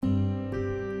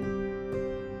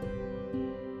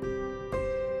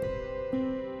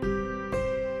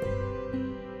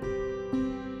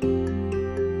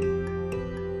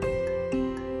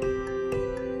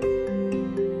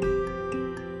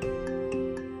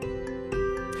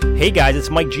Hey guys, it's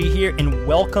Mike G here, and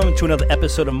welcome to another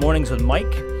episode of Mornings with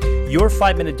Mike, your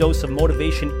 5-minute dose of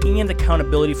motivation and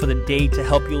accountability for the day to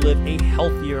help you live a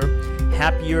healthier,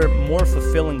 happier, more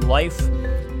fulfilling life.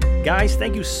 Guys,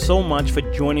 thank you so much for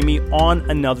joining me on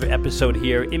another episode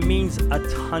here. It means a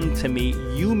ton to me.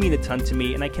 You mean a ton to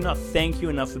me, and I cannot thank you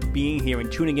enough for being here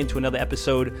and tuning into another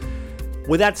episode.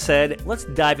 With that said, let's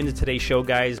dive into today's show,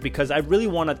 guys, because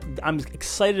I'm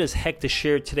excited as heck to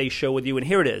share today's show with you, and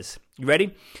here it is. You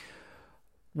ready?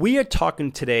 We are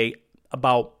talking today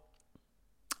about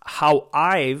how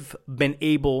I've been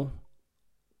able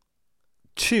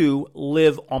to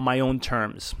live on my own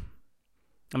terms.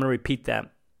 I'm going to repeat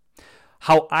that.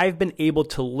 How I've been able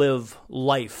to live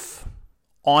life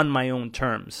on my own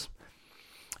terms.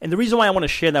 And the reason why I want to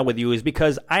share that with you is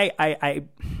because I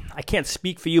can't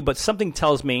speak for you, but something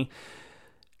tells me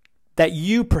that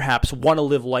you perhaps want to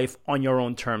live life on your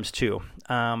own terms too.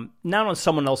 Not on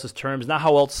someone else's terms, not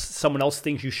how else someone else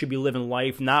thinks you should be living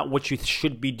life, not what you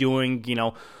should be doing,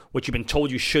 what you've been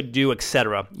told you should do,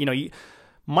 etc.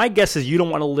 My guess is you don't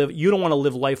want to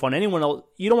live life on anyone else.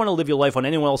 You don't want to live your life on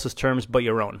anyone else's terms but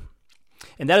your own.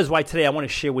 And that is why today I want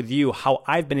to share with you how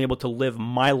I've been able to live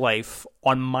my life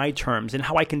on my terms and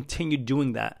how I continue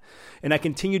doing that. And I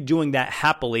continue doing that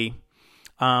happily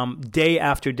day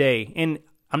after day. And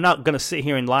I'm not going to sit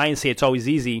here and lie and say it's always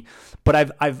easy,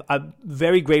 but I'm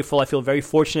very grateful. I feel very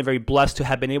fortunate, very blessed to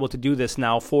have been able to do this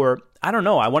now for, I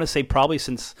want to say probably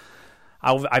since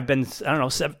I've been,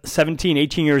 17,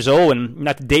 18 years old, and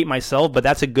not to date myself, but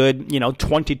that's a good,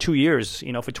 22 years.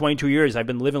 For 22 years, I've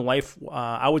been living life,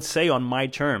 I would say, on my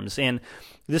terms. And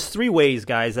there's 3 ways,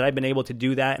 guys, that I've been able to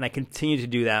do that, and I continue to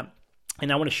do that.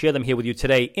 And I want to share them here with you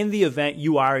today. In the event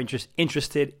you are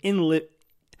interested in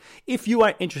if you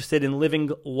are interested in living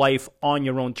life on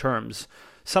your own terms,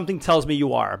 something tells me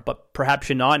you are, but perhaps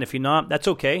you're not. And if you're not, that's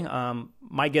okay.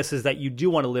 My guess is that you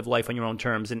do want to live life on your own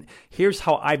terms. And here's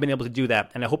how I've been able to do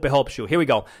that. And I hope it helps you. Here we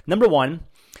go. Number 1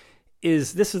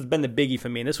 is, this has been the biggie for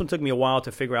me. And this one took me a while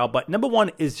to figure out. But number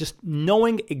 1 is just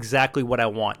knowing exactly what I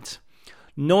want.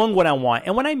 Knowing what I want.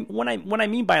 And when I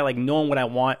mean by like knowing what I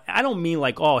want, I don't mean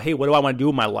like, oh, hey, what do I want to do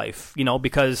with my life?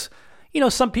 Because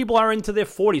some people are into their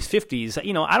 40s, 50s.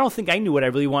 I don't think I knew what I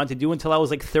really wanted to do until I was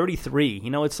like 33.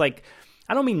 It's like,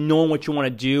 I don't mean knowing what you want to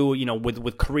do,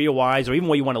 with career-wise or even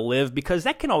where you want to live, because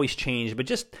that can always change. But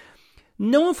just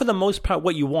knowing for the most part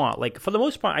what you want. Like, for the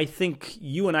most part, I think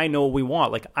you and I know what we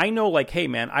want. Like, I know, like, hey,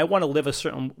 man, I want to live a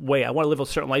certain way. I want to live a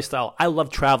certain lifestyle. I love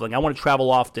traveling. I want to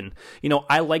travel often.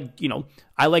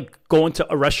 I like going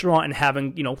to a restaurant and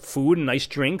having, food and nice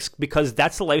drinks because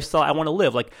that's the lifestyle I want to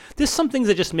live. Like, there's some things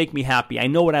that just make me happy. I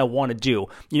know what I want to do.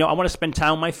 I want to spend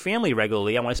time with my family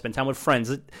regularly. I want to spend time with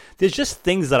friends. There's just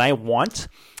things that I want.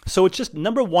 So it's just,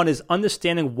 number 1 is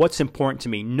understanding what's important to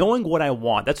me, knowing what I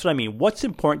want. That's what I mean. What's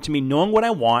important to me, knowing what I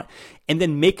want, and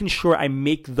then making sure I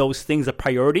make those things a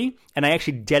priority and I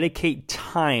actually dedicate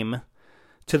time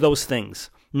to those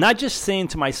things. Not just saying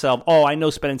to myself, oh, I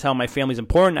know spending time with my family is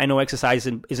important. I know exercise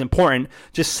is important.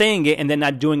 Just saying it and then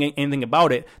not doing anything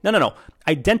about it. No.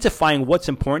 Identifying what's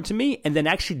important to me and then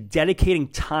actually dedicating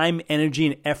time, energy,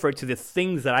 and effort to the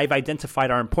things that I've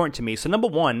identified are important to me. So number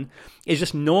 1 is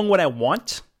just knowing what I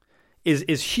want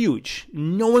is huge.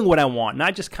 Knowing what I want,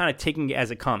 not just kind of taking it as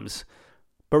it comes,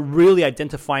 but really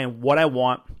identifying what I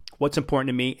want, what's important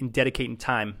to me, and dedicating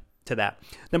time to that.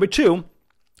 Number 2,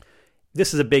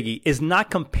 this is a biggie, is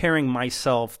not comparing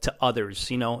myself to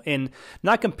others, and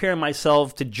not comparing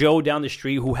myself to Joe down the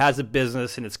street who has a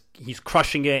business and he's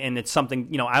crushing it and it's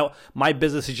something, my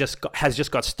business has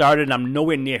just got started and I'm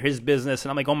nowhere near his business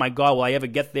and I'm like, oh my God, will I ever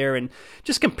get there? And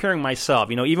just comparing myself,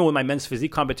 even with my men's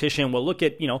physique competition, well, look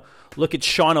at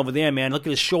Sean over there, man, look at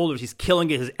his shoulders, he's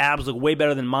killing it, his abs look way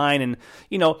better than mine, and,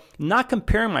 not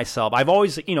comparing myself. I've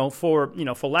always, for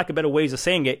lack of better ways of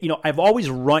saying it, I've always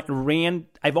ran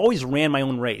my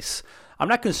own race. I'm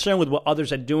not concerned with what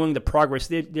others are doing, the progress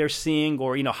they're seeing,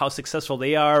 or how successful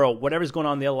they are, or whatever's going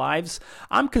on in their lives.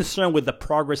 I'm concerned with the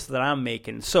progress that I'm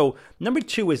making. So number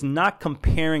 2 is not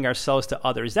comparing ourselves to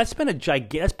others. That's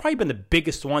probably been the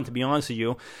biggest one, to be honest with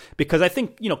you, because I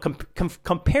think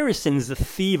comparison is the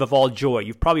thief of all joy.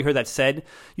 You've probably heard that said.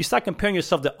 You start comparing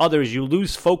yourself to others, you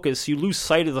lose focus, you lose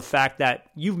sight of the fact that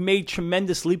you've made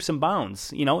tremendous leaps and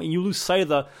bounds, and you lose sight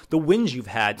of the wins you've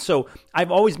had. So I've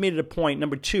always made it a point,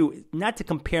 number 2, not to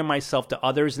compare myself to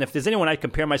others. And if there's anyone I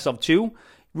compare myself to,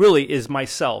 really is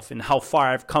myself and how far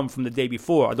I've come from the day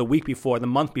before, or the week before, the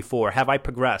month before. Have I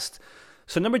progressed?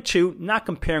 So number 2, not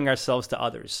comparing ourselves to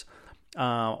others.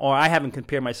 Or I haven't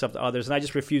compared myself to others, and I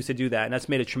just refuse to do that. And that's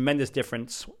made a tremendous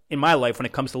difference in my life when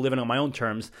it comes to living on my own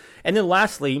terms. And then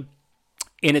lastly,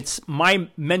 and it's my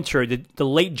mentor, the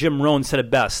late Jim Rohn said it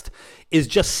best, is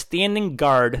just standing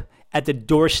guard at the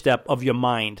doorstep of your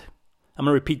mind. I'm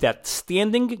going to repeat that.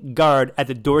 Standing guard at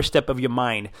the doorstep of your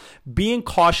mind. Being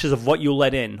cautious of what you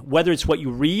let in, whether it's what you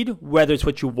read, whether it's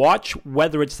what you watch,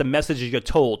 whether it's the messages you're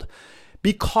told.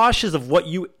 Be cautious of what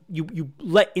you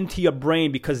let into your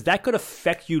brain, because that could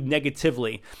affect you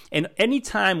negatively. And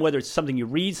anytime, whether it's something you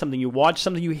read, something you watch,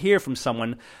 something you hear from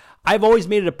someone, I've always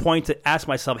made it a point to ask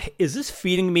myself, is this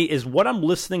feeding me? Is what I'm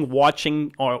listening,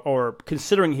 watching, or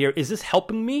considering here, is this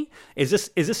helping me? Is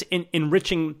this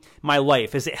enriching my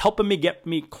life? Is it helping me get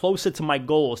me closer to my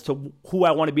goals, to who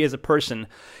I want to be as a person?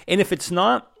 And if it's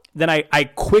not, then I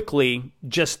quickly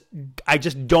I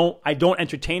don't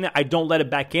entertain it. I don't let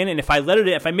it back in. And if I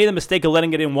made a mistake of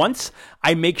letting it in once,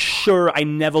 I make sure I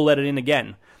never let it in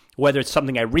again. Whether it's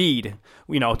something I read,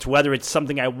 whether it's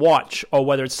something I watch, or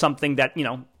whether it's something that,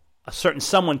 a certain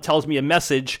someone tells me a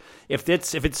message, if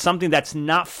it's something that's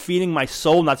not feeding my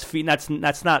soul,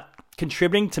 that's not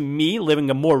contributing to me living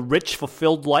a more rich,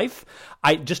 fulfilled life,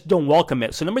 I just don't welcome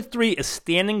it. So number 3 is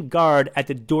standing guard at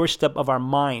the doorstep of our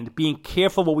mind, being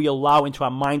careful what we allow into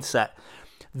our mindset.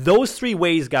 Those 3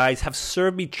 ways, guys, have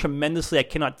served me tremendously. I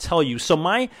cannot tell you. So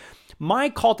my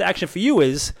call to action for you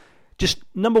is just,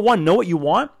 number 1, know what you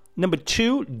want. Number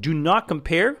 2, do not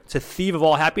compare. It's a thief of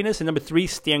all happiness. And number 3,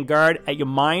 stand guard at your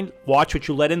mind. Watch what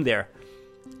you let in there.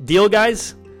 Deal,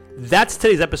 guys? That's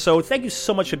today's episode. Thank you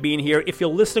so much for being here. If you're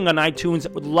listening on iTunes, I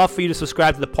would love for you to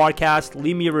subscribe to the podcast.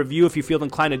 Leave me a review if you feel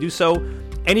inclined to do so.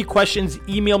 Any questions,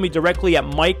 email me directly at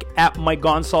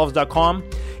mike@mikegonsalves.com.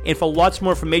 And for lots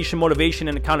more information, motivation,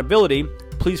 and accountability,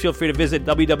 please feel free to visit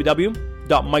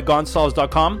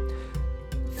www.mikegonsalves.com.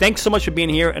 Thanks so much for being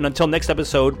here, and until next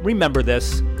episode, remember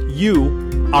this: you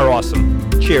are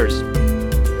awesome. Cheers.